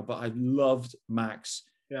twilight now, but I've loved Max.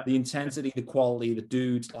 Yeah. The intensity, the quality, the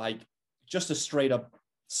dude, like just a straight up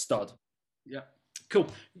stud. Yeah. Cool.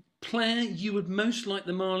 Player you would most like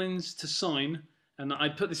the Marlins to sign, and I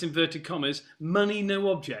put this inverted commas, money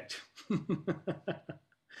no object.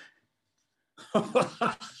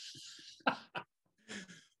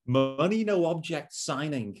 Money no object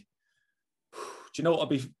signing. Do you know what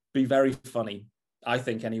would be very funny? I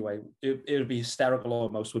think anyway, it would be hysterical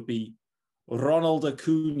almost, would be Ronald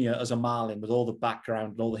Acuna as a Marlin with all the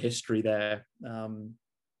background and all the history there.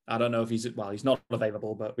 I don't know if he's not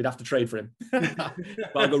available, but we'd have to trade for him. But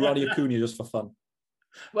I'll go Ronnie Acuna just for fun.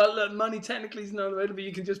 Well, look, money technically is not available.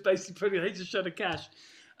 You can just basically put it into a shot of cash.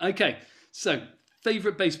 Okay, so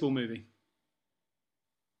favorite baseball movie?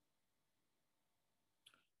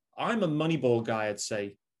 I'm a Moneyball guy, I'd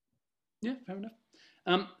say. Yeah, fair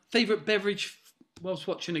enough. Favorite beverage whilst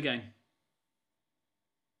watching a game?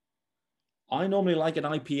 I normally like an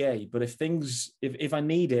IPA, but if I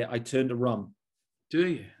need it, I turn to rum. Do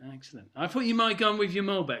you? Excellent. I thought you might go on with your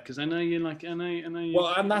Malbec because I know you like. I know.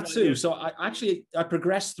 Well, and that too. So I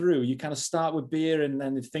progress through. You kind of start with beer, and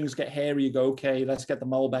then if things get hairy, you go, okay, let's get the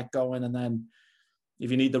Malbec going, and then if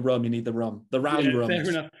you need the rum, you need the rum. The rally rum. Fair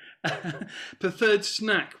enough. Preferred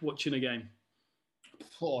snack watching a game?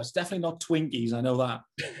 Oh, it's definitely not Twinkies. I know that.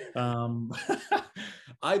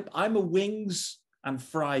 I'm a wings and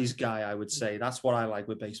fries guy, I would say. That's what I like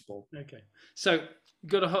with baseball. Okay. So you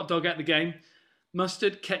got a hot dog at the game.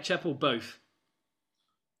 Mustard, ketchup, or both?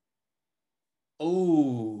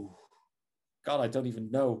 Oh, God, I don't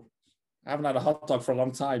even know. I haven't had a hot dog for a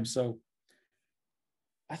long time, so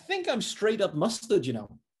I think I'm straight up mustard, you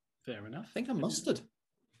know. Fair enough. I think I'm mustard.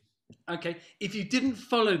 Okay. If you didn't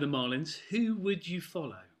follow the Marlins, who would you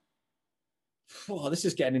follow? Oh, this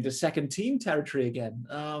is getting into second team territory again.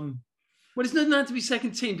 Well, it's not to be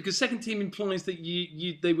second team because second team implies that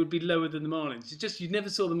they would be lower than the Marlins. It's just you never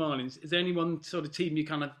saw the Marlins. Is there any one sort of team you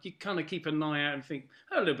kind of keep an eye out and think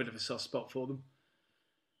a little bit of a soft spot for them?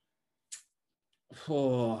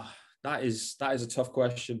 Oh, that is a tough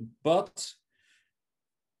question, but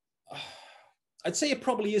I'd say it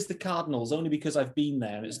probably is the Cardinals, only because I've been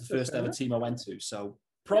there and it's the first ever team I went to. So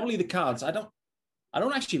probably the Cards. I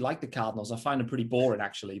don't actually like the Cardinals. I find them pretty boring,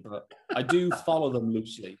 actually, but I do follow them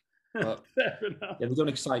loosely. But fair enough. Yeah, they don't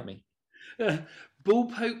excite me.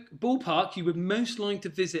 Ballpark you would most like to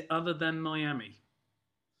visit other than Miami?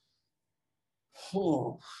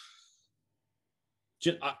 Oh.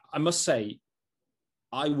 I must say,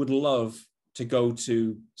 I would love to go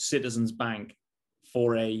to Citizens Bank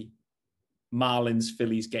for a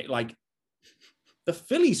Marlins-Phillies game. Like, the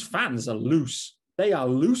Phillies fans are loose. They are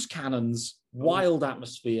loose cannons, wild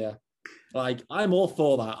atmosphere. Like, I'm all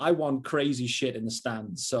for that. I want crazy shit in the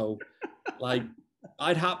stands. So, like,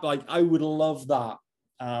 I would love that.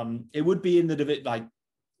 It would be in the division,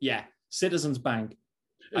 Citizens Bank.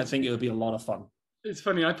 I think it would be a lot of fun. It's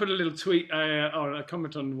funny. I put a little tweet, or a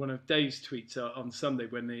comment on one of Dave's tweets on Sunday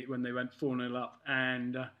when they went 4-0 up,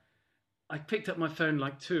 and I picked up my phone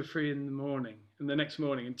like 2 or 3 in the morning, and the next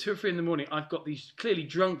morning, and 2 or 3 in the morning, I've got these clearly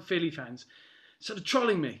drunk Philly fans sort of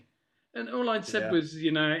trolling me. And all I'd said was,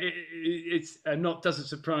 it's doesn't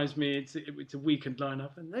surprise me. It's a weakened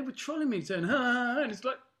lineup, and they were trolling me, saying, and it's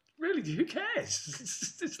like, really, who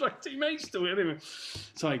cares? It's like teammates still. Anyway,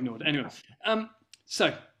 so I ignored it. Anyway,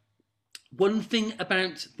 so one thing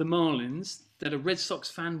about the Marlins that a Red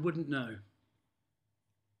Sox fan wouldn't know.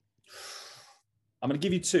 I'm going to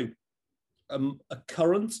give you 2, a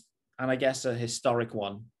current and I guess a historic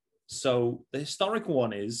one. So the historic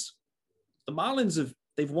one is the Marlins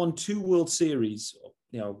they've won 2 World Series,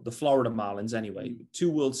 the Florida Marlins anyway,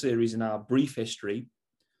 2 World Series in our brief history.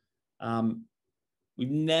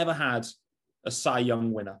 We've never had a Cy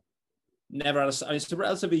Young winner. Never had it's a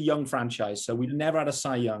relatively young franchise, so we've never had a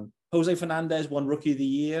Cy Young. Jose Fernandez won Rookie of the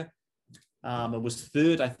Year. It was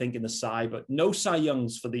third, I think, in the Cy, but no Cy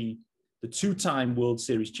Youngs for the two-time World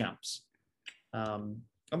Series champs. And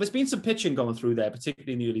there's been some pitching going through there,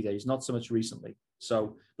 particularly in the early days, not so much recently.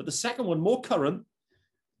 So, but the second one, more current.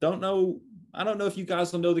 I don't know if you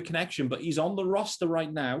guys will know the connection, but he's on the roster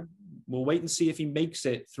right now. We'll wait and see if he makes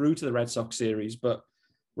it through to the Red Sox series. But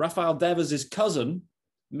Rafael Devers' cousin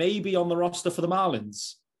may be on the roster for the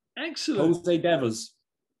Marlins. Excellent. Jose Devers.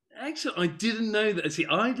 Excellent. I didn't know that. See,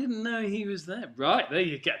 I didn't know he was there. Right, there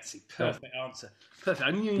you go. See, perfect answer.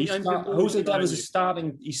 Perfect. Jose Devers is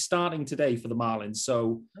starting. He's starting today for the Marlins,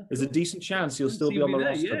 so there's a decent chance he'll still be on the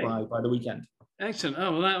roster by the weekend. Excellent.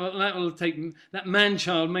 Oh, well, that will take... That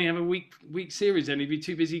man-child may have a week series and he'd be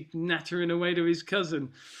too busy nattering away to his cousin.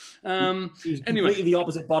 He's completely the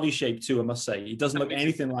opposite body shape too, I must say. He doesn't look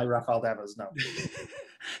anything like Rafael Devers, no.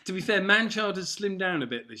 To be fair, man-child has slimmed down a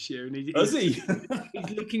bit this year. And Does he? He's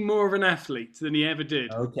looking more of an athlete than he ever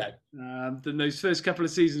did. Okay. Than those first couple of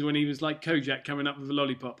seasons when he was like Kojak coming up with a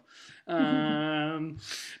lollipop.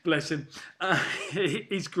 Bless him.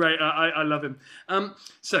 He's great. I love him.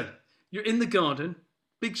 So... You're in the Garden,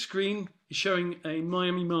 big screen, showing a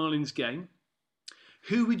Miami Marlins game.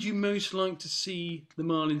 Who would you most like to see the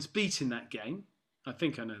Marlins beat in that game? I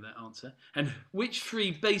think I know that answer. And which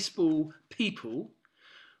three baseball people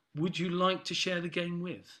would you like to share the game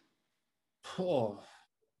with? Oh.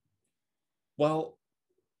 Well,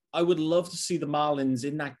 I would love to see the Marlins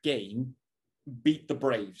in that game beat the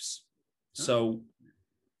Braves. Oh. So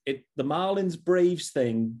the Marlins-Braves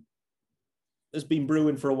thing has been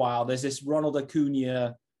brewing for a while. There's this Ronald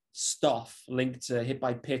Acuna stuff linked to hit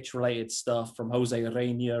by pitch related stuff from Jose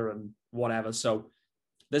Urena and whatever. So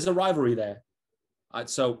there's a rivalry there.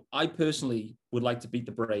 So I personally would like to beat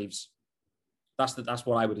the Braves. That's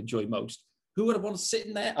what I would enjoy most. Who would I want to sit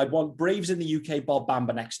in there? I'd want Braves in the UK, Bob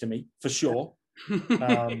Bamba next to me for sure,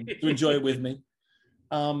 to enjoy it with me.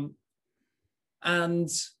 And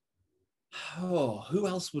who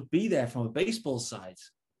else would be there from a baseball side?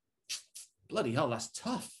 Bloody hell, that's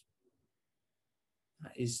tough.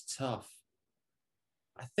 That is tough.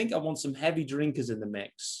 I think I want some heavy drinkers in the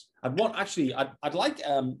mix. I'd like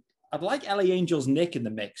LA Angels Nick in the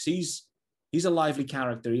mix. He's a lively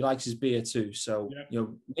character. He likes his beer too. So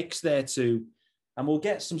Nick's there too. And we'll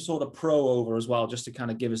get some sort of pro over as well, just to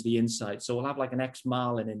kind of give us the insight. So we'll have like an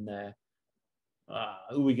ex-Marlin in there.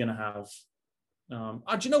 Who are we gonna have?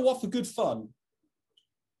 Do you know what? For good fun,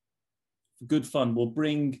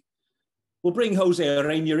 we'll bring Jose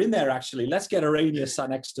Urena in there, actually. Let's get Urena sat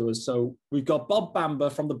next to us. So we've got Bob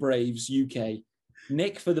Bamba from the Braves, UK,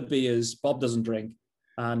 Nick for the beers, Bob doesn't drink,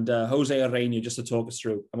 and Jose Urena just to talk us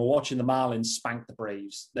through. And we're watching the Marlins spank the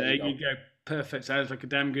Braves. There you go. Perfect. Sounds like a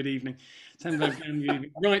damn good evening.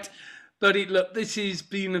 Right, buddy, look, this has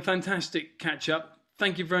been a fantastic catch-up.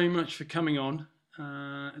 Thank you very much for coming on.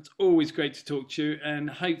 It's always great to talk to you, and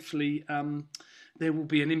hopefully there will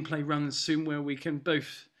be an in-play run soon where we can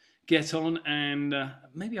both get on, and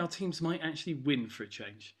maybe our teams might actually win for a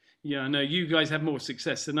change. Yeah, I know you guys have more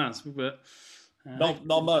success than us, but not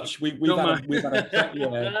much. We've had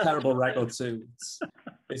a terrible record too.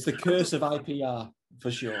 It's the curse of IPR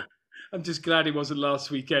for sure. I'm just glad it wasn't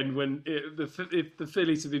last weekend when if the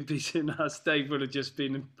Phillies had been beating us, Dave would have just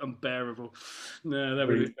been unbearable. No, that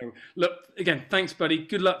would have been terrible. Look, again, thanks, buddy.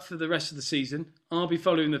 Good luck for the rest of the season. I'll be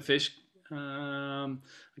following the Fish. I've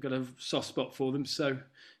got a soft spot for them, so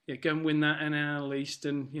yeah, go and win that NL East,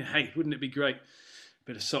 and hey, wouldn't it be great? A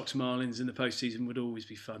bit of Sox Marlins in the postseason would always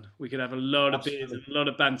be fun. We could have a lot of beers and a lot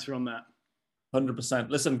of banter on that. 100%.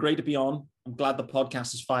 Listen, great to be on. I'm glad the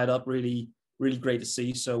podcast is fired up. Really, really great to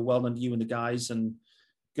see. So well done to you and the guys, and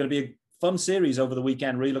going to be a fun series over the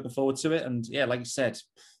weekend. Really looking forward to it. And yeah, like you said,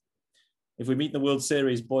 if we meet in the World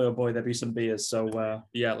Series, boy oh boy, there'll be some beers. So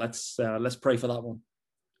yeah, let's pray for that one.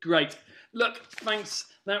 Great. Look, thanks.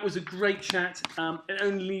 That was a great chat. It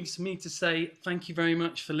only leaves me to say thank you very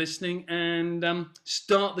much for listening, and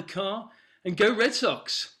start the car and go Red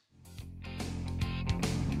Sox.